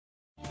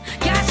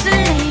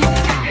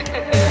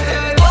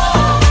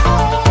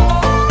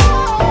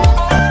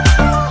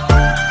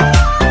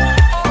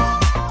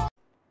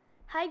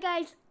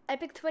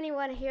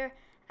Epic21 here,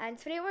 and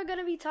today we're going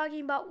to be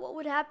talking about what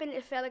would happen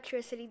if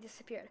electricity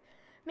disappeared.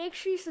 Make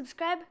sure you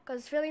subscribe because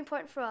it's really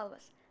important for all of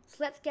us. So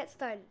let's get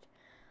started.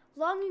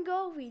 Long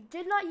ago, we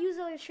did not use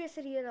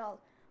electricity at all,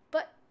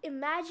 but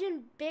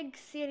imagine big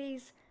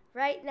cities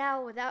right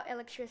now without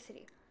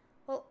electricity.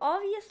 Well,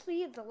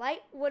 obviously the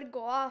light would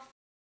go off.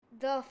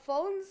 The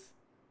phones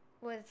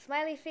with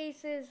smiley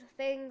faces,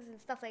 things, and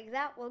stuff like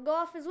that will go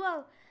off as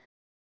well.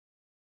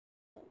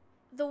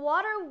 The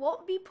water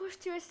won't be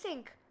pushed to a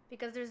sink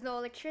because there's no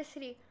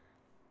electricity.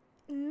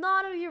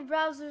 None of your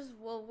browsers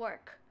will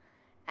work.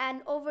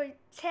 And over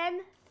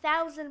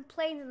 10,000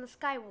 planes in the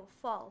sky will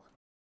fall.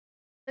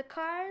 The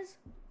cars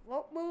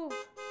won't move.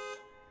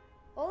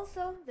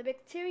 Also, the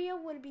bacteria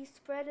would be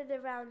spreaded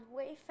around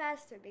way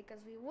faster because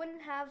we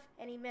wouldn't have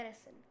any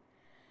medicine.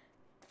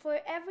 For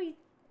every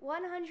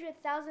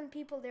 100,000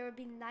 people, there would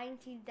be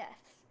 90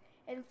 deaths.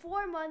 In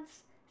 4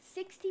 months,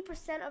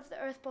 60% of the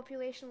Earth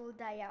population will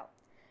die out.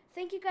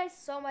 Thank you guys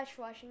so much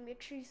for watching.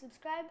 Make sure you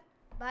subscribe.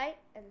 Bye,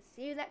 and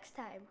see you next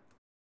time.